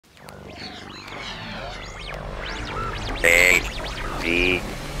A-D-N.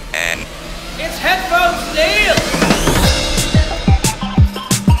 It's HeadphonesNeil!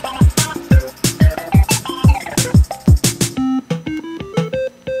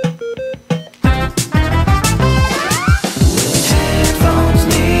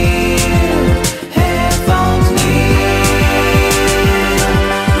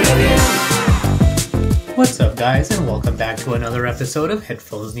 What's up, guys, and welcome back to another episode of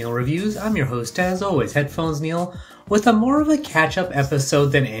HeadphonesNeil Reviews. I'm your host, as always, HeadphonesNeil, with a more of a catch-up episode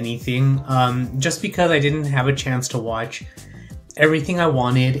than anything, just because I didn't have a chance to watch everything I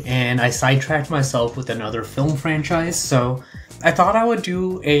wanted, and I sidetracked myself with another film franchise, so I thought I would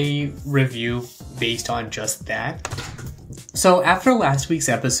do a review based on just that. So after last week's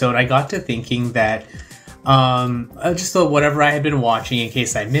episode, I got to thinking that just whatever I had been watching in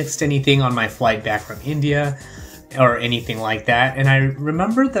case I missed anything on my flight back from India or anything like that. And I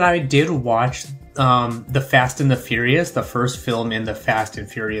remembered that I did watch The Fast and the Furious, the first film in the Fast and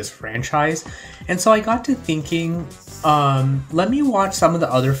Furious franchise. And so I got to thinking, let me watch some of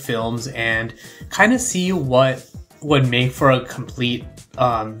the other films and kind of see what would make for a complete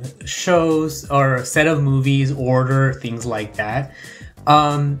shows or a set of movies, order, things like that.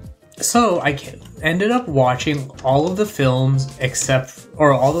 So I ended up watching all of the films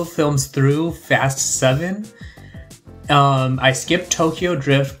all the films through Fast 7. I skipped Tokyo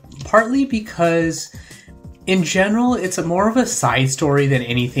Drift partly because in general it's more of a side story than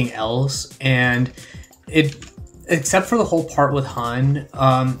anything else, and except for the whole part with Han,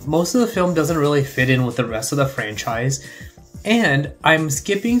 most of the film doesn't really fit in with the rest of the franchise. And I'm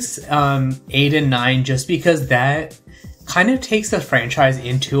skipping 8 and 9 just because that kind of takes the franchise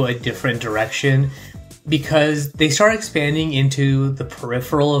into a different direction, because they start expanding into the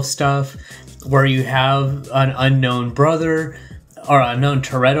peripheral of stuff where you have an unknown brother or unknown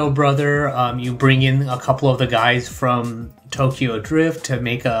Toretto brother. You bring in a couple of the guys from Tokyo Drift to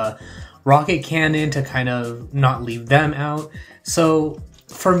make a rocket cannon to kind of not leave them out. So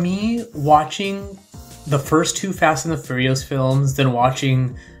for me, watching the first two Fast and the Furious films, then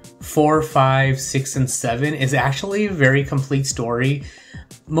watching 4, 5, 6, and 7 is actually a very complete story,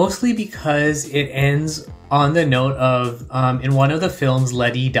 mostly because it ends on the note of in one of the films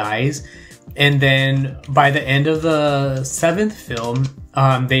Letty dies, and then by the end of the 7th film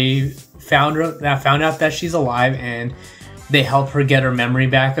they found out that she's alive, and they help her get her memory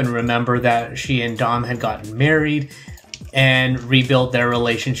back and remember that she and Dom had gotten married and rebuild their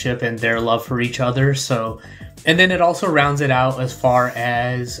relationship and their love for each other. So, and then it also rounds it out as far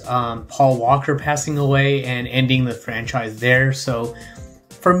as Paul Walker passing away and ending the franchise there. So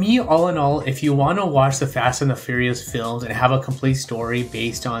for me, all in all, if you want to watch the Fast and the Furious films and have a complete story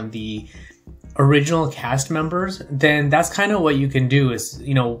based on the original cast members, then that's kind of what you can do is,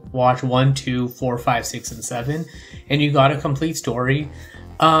 watch 1, 2, 4, 5, 6, and 7, and you got a complete story.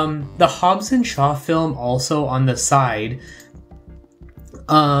 The Hobbs and Shaw film also on the side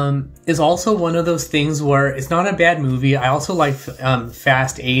is also one of those things where it's not a bad movie. I also like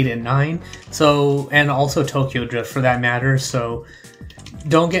Fast 8 and 9, and also Tokyo Drift for that matter. So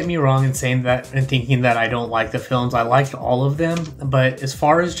don't get me wrong in saying that and thinking that I don't like the films. I liked all of them, but as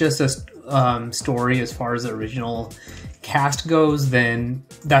far as just a story, as far as the original cast goes, then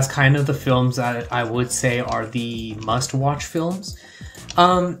that's kind of the films that I would say are the must-watch films.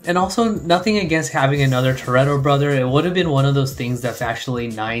 And also nothing against having another Toretto brother. It would have been one of those things that's actually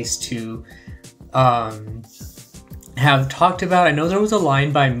nice to have talked about. I know there was a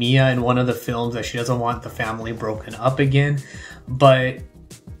line by Mia in one of the films that she doesn't want the family broken up again, but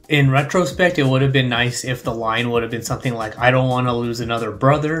in retrospect, it would have been nice if the line would have been something like, I don't want to lose another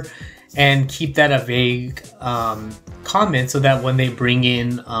brother, and keep that a vague comment so that when they bring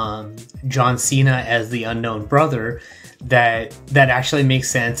in John Cena as the unknown brother, that actually makes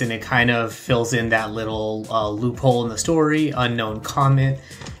sense, and it kind of fills in that little loophole in the story, unknown comment,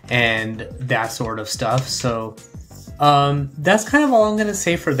 and that sort of stuff. So that's kind of all I'm going to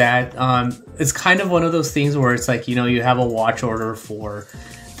say for that. It's kind of one of those things where it's like, you have a watch order for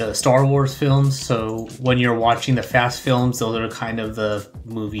the Star Wars films, so when you're watching the Fast films, those are kind of the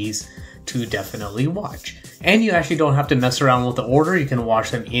movies to definitely watch. And you actually don't have to mess around with the order. You can watch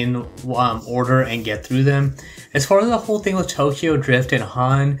them in order and get through them. As far as the whole thing with Tokyo Drift and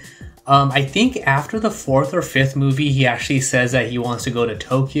Han, I think after the 4th or 5th movie, he actually says that he wants to go to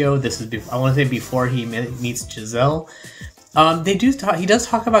Tokyo. This is I want to say before he meets Giselle. He does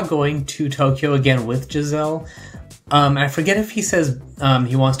talk about going to Tokyo again with Giselle. I forget if he says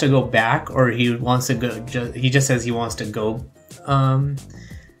he wants to go back or he wants to go. He just says he wants to go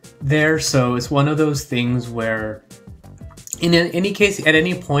there. So it's one of those things where In any case, at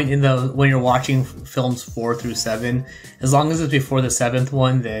any point in when you're watching films 4 through 7, as long as it's before the 7th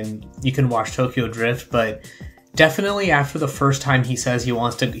one, then you can watch Tokyo Drift. But definitely after the first time he says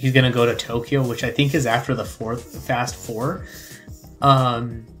he's gonna go to Tokyo, which I think is after the Fast 4,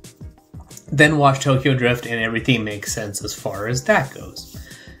 then watch Tokyo Drift and everything makes sense as far as that goes.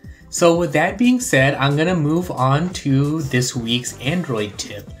 So with that being said, I'm gonna move on to this week's Android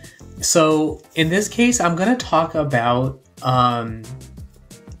tip. So in this case, I'm gonna talk about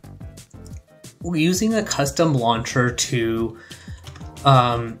using a custom launcher to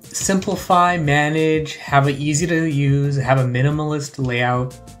simplify, manage, have it easy to use, have a minimalist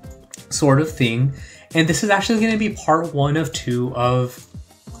layout sort of thing. And this is actually going to be part 1 of 2 of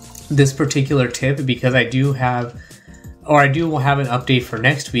this particular tip, because I do will have an update for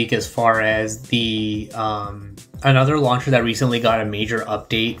next week as far as the another launcher that recently got a major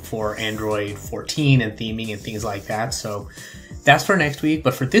update for Android 14 and theming and things like that. So that's for next week.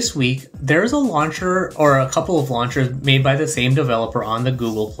 But for this week, there's a launcher or a couple of launchers made by the same developer on the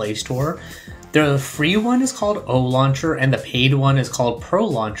Google Play Store. The free one is called OLauncher and the paid one is called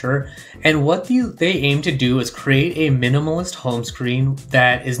ProLauncher. And what they aim to do is create a minimalist home screen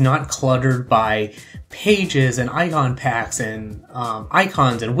that is not cluttered by pages and icon packs and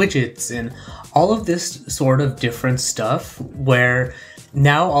icons and widgets and all of this sort of different stuff, where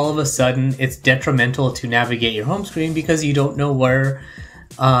now all of a sudden it's detrimental to navigate your home screen because you don't know where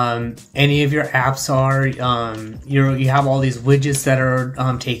any of your apps are. You have all these widgets that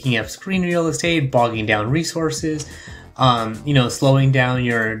are taking up screen real estate, bogging down resources, slowing down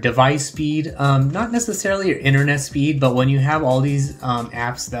your device speed, not necessarily your internet speed, but when you have all these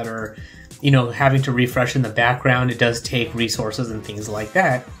apps that are having to refresh in the background, it does take resources and things like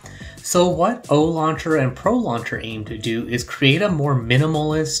that. So what OLauncher and ProLauncher aim to do is create a more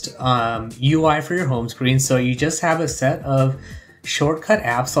minimalist UI for your home screen. So you just have a set of shortcut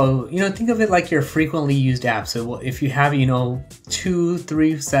apps. So, think of it like your frequently used apps. So if you have, 2,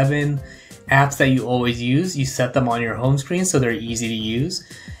 3, 7 apps that you always use, you set them on your home screen so they're easy to use.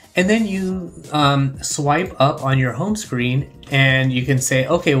 And then you swipe up on your home screen and you can say,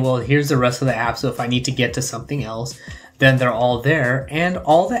 okay, well, here's the rest of the apps. So if I need to get to something else, then they're all there. And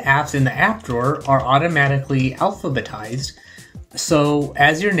all the apps in the app drawer are automatically alphabetized. So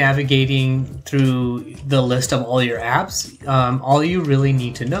as you're navigating through the list of all your apps, all you really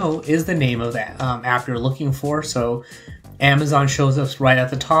need to know is the name of the app you're looking for. So Amazon shows up right at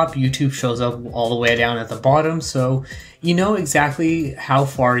the top, YouTube shows up all the way down at the bottom. So you know exactly how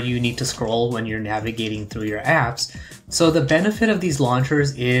far you need to scroll when you're navigating through your apps. So the benefit of these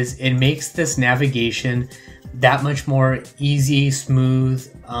launchers is it makes this navigation that much more easy, smooth,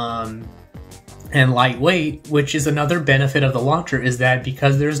 and lightweight, which is another benefit of the launcher, is that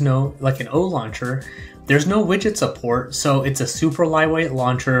because there's no, like an OLauncher, there's no widget support, so it's a super lightweight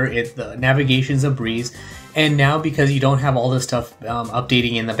launcher. The navigation's a breeze, and now because you don't have all this stuff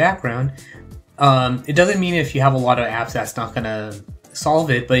updating in the background, it doesn't mean if you have a lot of apps that's not gonna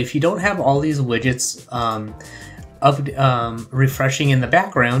solve it, but if you don't have all these widgets refreshing in the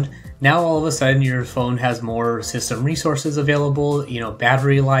background, now all of a sudden your phone has more system resources available,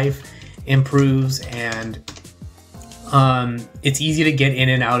 battery life improves, and it's easy to get in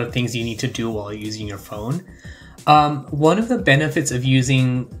and out of things you need to do while using your phone. One of the benefits of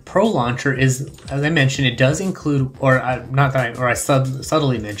using ProLauncher is, as I mentioned, it does include, I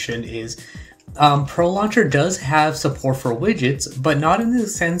subtly mentioned, is ProLauncher does have support for widgets, but not in the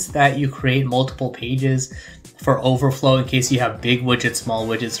sense that you create multiple pages for overflow in case you have big widgets, small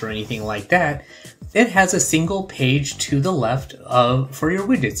widgets, or anything like that. It has a single page to the left for your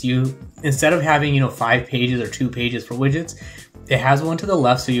widgets. Instead of having 5 pages or 2 pages for widgets, it has one to the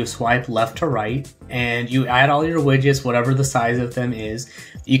left, so you swipe left to right and you add all your widgets, whatever the size of them is.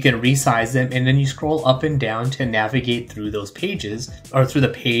 You can resize them, and then you scroll up and down to navigate through those pages, or through the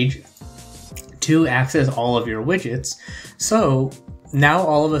page, to access all of your widgets. So now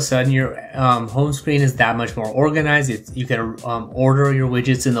all of a sudden your home screen is that much more organized. You can order your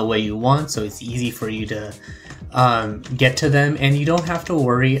widgets in the way you want, so it's easy for you to get to them, and you don't have to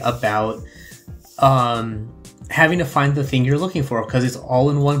worry about having to find the thing you're looking for, because it's all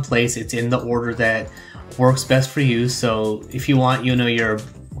in one place. It's in the order that works best for you. So if you want, your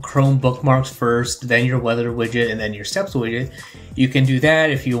Chrome bookmarks first, then your weather widget, and then your steps widget, you can do that.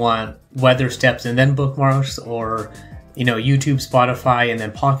 If you want weather, steps, and then bookmarks, or YouTube, Spotify, and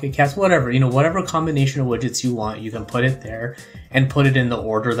then Pocket Casts, whatever, whatever combination of widgets you want, you can put it there and put it in the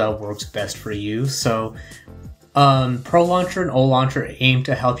order that works best for you. So ProLauncher and OLauncher aim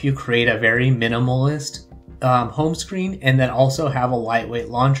to help you create a very minimalist home screen, and then also have a lightweight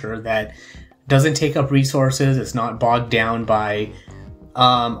launcher that doesn't take up resources. It's not bogged down by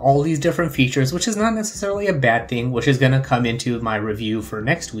all these different features, which is not necessarily a bad thing, which is going to come into my review for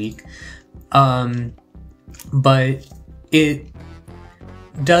next week. But it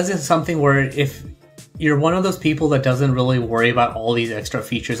does something where if you're one of those people that doesn't really worry about all these extra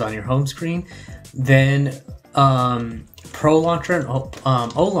features on your home screen, then ProLauncher and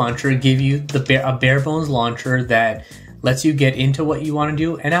OLauncher give you a bare bones launcher that lets you get into what you want to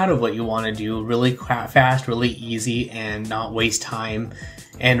do and out of what you want to do really fast, really easy, and not waste time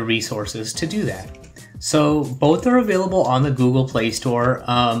and resources to do that. So both are available on the Google Play Store.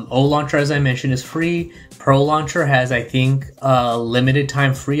 OLauncher, as I mentioned, is free. ProLauncher has, I think, limited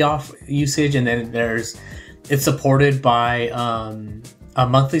time free off usage, and then it's supported by a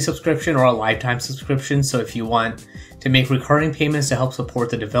monthly subscription or a lifetime subscription. So if you want to make recurring payments to help support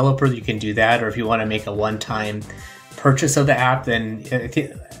the developer, you can do that. Or if you want to make a one-time purchase of the app, then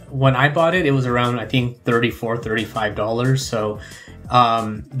when I bought it, it was around, I think, $35. So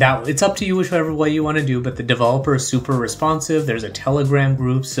that it's up to you whichever way you want to do, but the developer is super responsive. There's a Telegram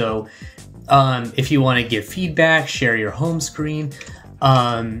group, so if you want to give feedback, share your home screen,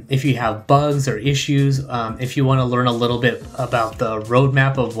 if you have bugs or issues, if you want to learn a little bit about the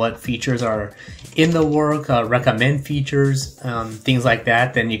roadmap of what features are in the work, recommend features, things like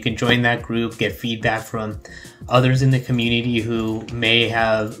that, then you can join that group, get feedback from others in the community who may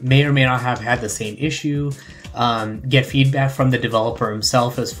or may not have had the same issue, get feedback from the developer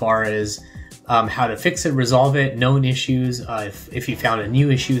himself as far as how to fix it, resolve it, known issues, if you found a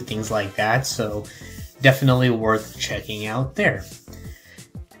new issue, things like that. So definitely worth checking out there.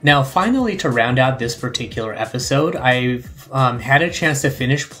 Now, finally, to round out this particular episode, I've had a chance to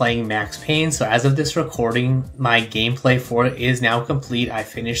finish playing Max Payne. So as of this recording, my gameplay for it is now complete. I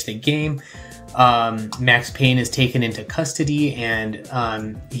finished the game. Max Payne is taken into custody,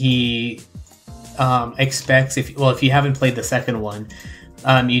 and he expects, if you haven't played the second one,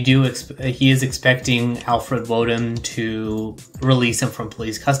 he is expecting Alfred Woden to release him from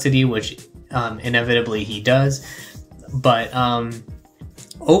police custody, which inevitably he does. But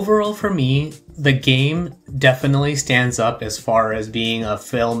overall, for me, the game definitely stands up as far as being a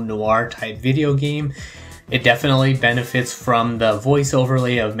film noir type video game. It definitely benefits from the voice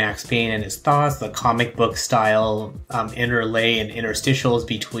overlay of Max Payne and his thoughts, the comic book style interlay and interstitials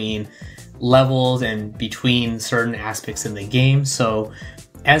between levels and between certain aspects in the game. So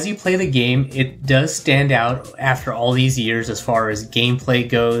as you play the game, it does stand out after all these years as far as gameplay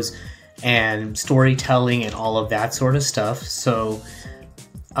goes and storytelling and all of that sort of stuff. So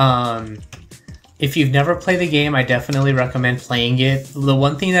if you've never played the game, I definitely recommend playing it. The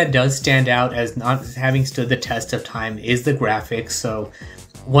one thing that does stand out as not having stood the test of time is the graphics. So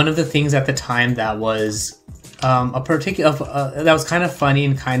one of the things at the time that was that was kind of funny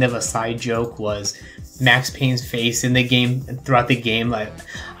and kind of a side joke was Max Payne's face in the game, throughout the game. Like,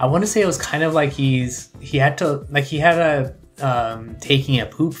 I want to say it was kind of like he had a taking a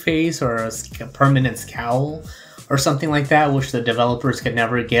poop face or a permanent scowl or something like that, which the developers could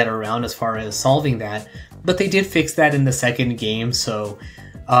never get around as far as solving that. But they did fix that in the second game, so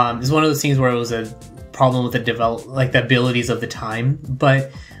it's one of those things where it was a problem with the abilities of the time.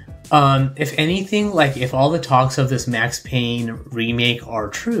 But if anything, like if all the talks of this Max Payne remake are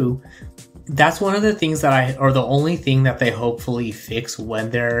true, that's one of the things that or the only thing that they hopefully fix when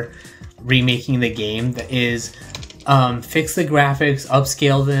they're remaking the game, that is fix the graphics,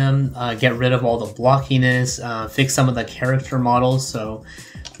 upscale them, get rid of all the blockiness, fix some of the character models so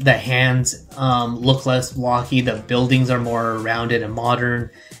the hands look less blocky, the buildings are more rounded and modern,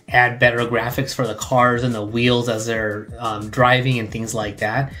 add better graphics for the cars and the wheels as they're driving and things like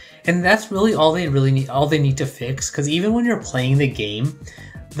that. And that's really all they need to fix, because even when you're playing the game,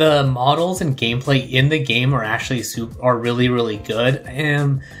 the models and gameplay in the game are actually really, really good.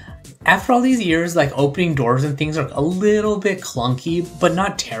 And after all these years, like opening doors and things are a little bit clunky, but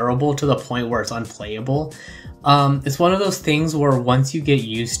not terrible to the point where it's unplayable. It's one of those things where once you get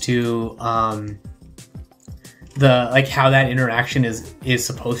used to how that interaction is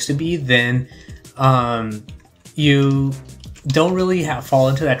supposed to be, then you don't really fall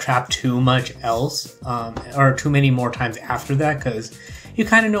into that trap too much else, or too many more times after that, because you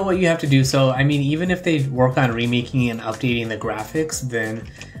kind of know what you have to do. So I mean, even if they work on remaking and updating the graphics, then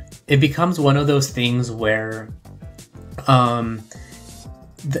it becomes one of those things where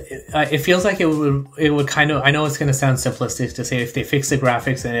it feels like it would kind of, I know it's going to sound simplistic to say if they fix the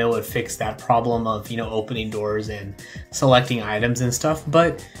graphics, then it would fix that problem of, opening doors and selecting items and stuff,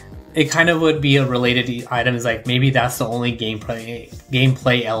 but it kind of would be a related item. Is like maybe that's the only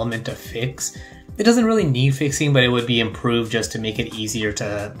gameplay element to fix. it doesn't really need fixing, but it would be improved just to make it easier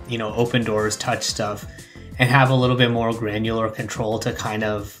to, you know, open doors, touch stuff, and have a little bit more granular control to kind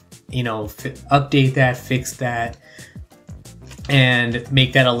of, you know, update that, fix that, and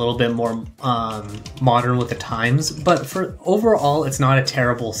make that a little bit more modern with the times. But for overall, it's not a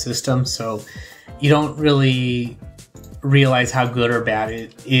terrible system, so you don't really realize how good or bad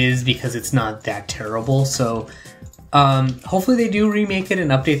it is because it's not that terrible. So hopefully they do remake it and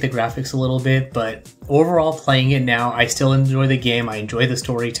update the graphics a little bit, but overall, playing it now, I still enjoy the game. I enjoy the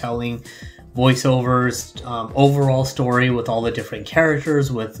storytelling, voiceovers, overall story with all the different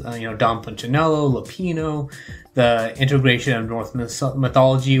characters, with you know, Dom Punchinello, Lupino, the integration of Norse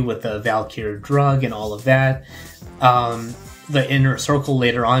mythology with the Valkyr drug and all of that, the inner circle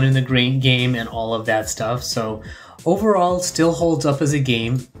later on in the game and all of that stuff. So overall, it still holds up as a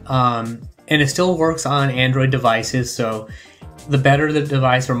game, and it still works on Android devices. So the better the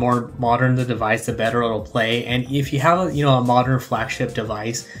device or more modern the device, the better it'll play. And if you have a, you know, a modern flagship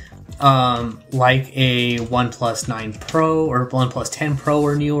device, like a OnePlus 9 Pro or OnePlus 10 Pro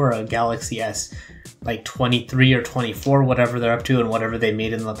or newer, or a Galaxy S like 23 or 24, whatever they're up to and whatever they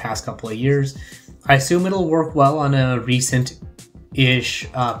made in the past couple of years, I assume it'll work well on a recent-ish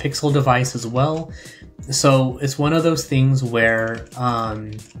Pixel device as well. So it's one of those things where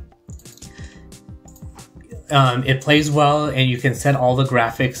it plays well, and you can set all the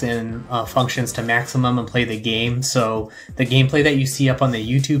graphics and functions to maximum and play the game. So the gameplay that you see up on the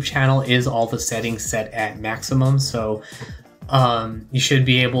YouTube channel is all the settings set at maximum. So you should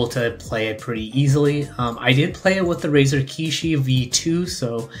be able to play it pretty easily. I did play it with the Razer Kishi V2,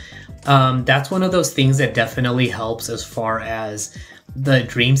 so that's one of those things that definitely helps as far as the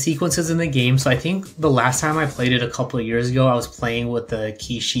dream sequences in the game. So I think the last time I played it a couple of years ago, I was playing with the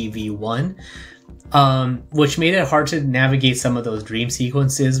Kishi V1, which made it hard to navigate some of those dream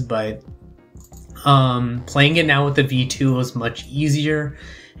sequences, but playing it now with the V2 was much easier,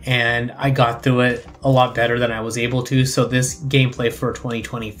 and I got through it a lot better than I was able to. So this gameplay for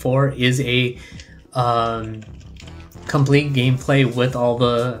 2024 is a complete gameplay with all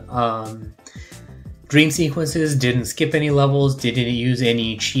the dream sequences, didn't skip any levels, didn't use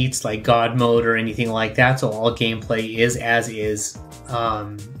any cheats like God mode or anything like that. So all gameplay is as is,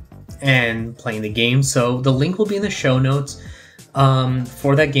 and playing the game. So the link will be in the show notes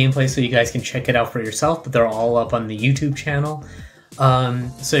for that gameplay, so you guys can check it out for yourself, but they're all up on the YouTube channel.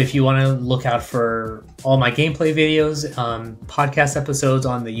 So if you want to look out for all my gameplay videos, podcast episodes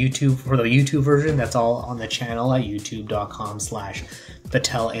on the YouTube, for the YouTube version, that's all on the channel at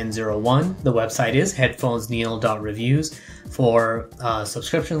youtube.com/PatelN01. The website is HeadphonesNeil.reviews for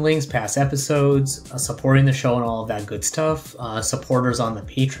subscription links, past episodes, supporting the show and all of that good stuff. Supporters on the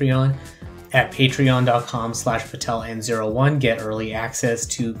Patreon at patreon.com/PatelN01 get early access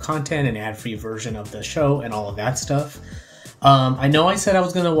to content and ad-free version of the show and all of that stuff. I know I said I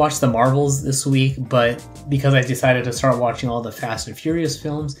was going to watch the Marvels this week, but because I decided to start watching all the Fast and Furious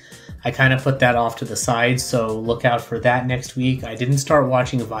films, I kind of put that off to the side, so look out for that next week. I didn't start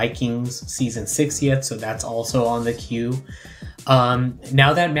watching Vikings Season 6 yet, so that's also on the queue. Now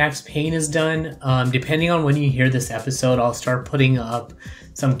that Max Payne is done, depending on when you hear this episode, I'll start putting up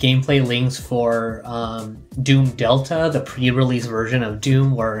some gameplay links for Doom Delta, the pre-release version of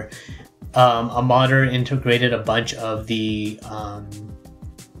Doom, where a modder integrated a bunch of the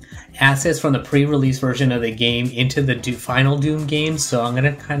assets from the pre-release version of the game into the final Doom game. So I'm going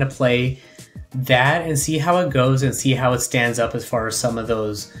to kind of play that and see how it goes and see how it stands up as far as some of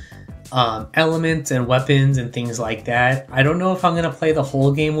those elements and weapons and things like that. I don't know if I'm going to play the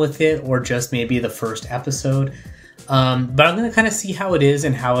whole game with it or just maybe the first episode, but I'm going to kind of see how it is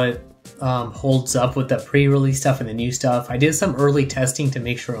and how it holds up with the pre-release stuff and the new stuff. I did some early testing to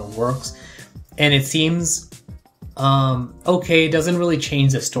make sure it works, and it seems okay. It doesn't really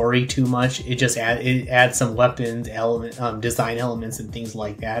change the story too much. It just adds some weapons, design elements and things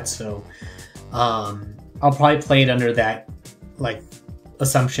like that. So I'll probably play it under that like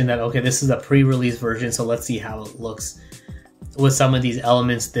assumption that okay, this is a pre-release version, so let's see how it looks with some of these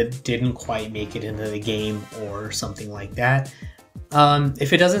elements that didn't quite make it into the game or something like that.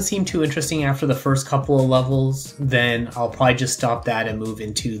 If it doesn't seem too interesting after the first couple of levels, then I'll probably just stop that and move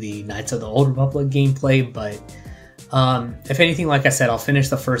into the Knights of the Old Republic gameplay. But if anything, like I said, I'll finish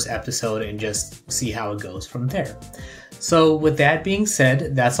the first episode and just see how it goes from there. So with that being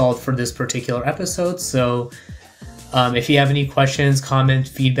said, that's all for this particular episode. So if you have any questions, comments,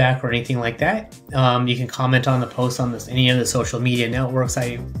 feedback, or anything like that, you can comment on the post on any of the social media networks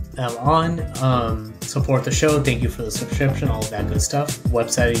I am on. Support the show. Thank you for the subscription, all of that good stuff.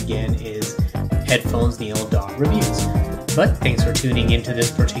 Website again is HeadphonesNeil.reviews. But thanks for tuning into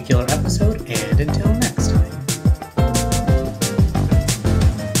this particular episode, and until next.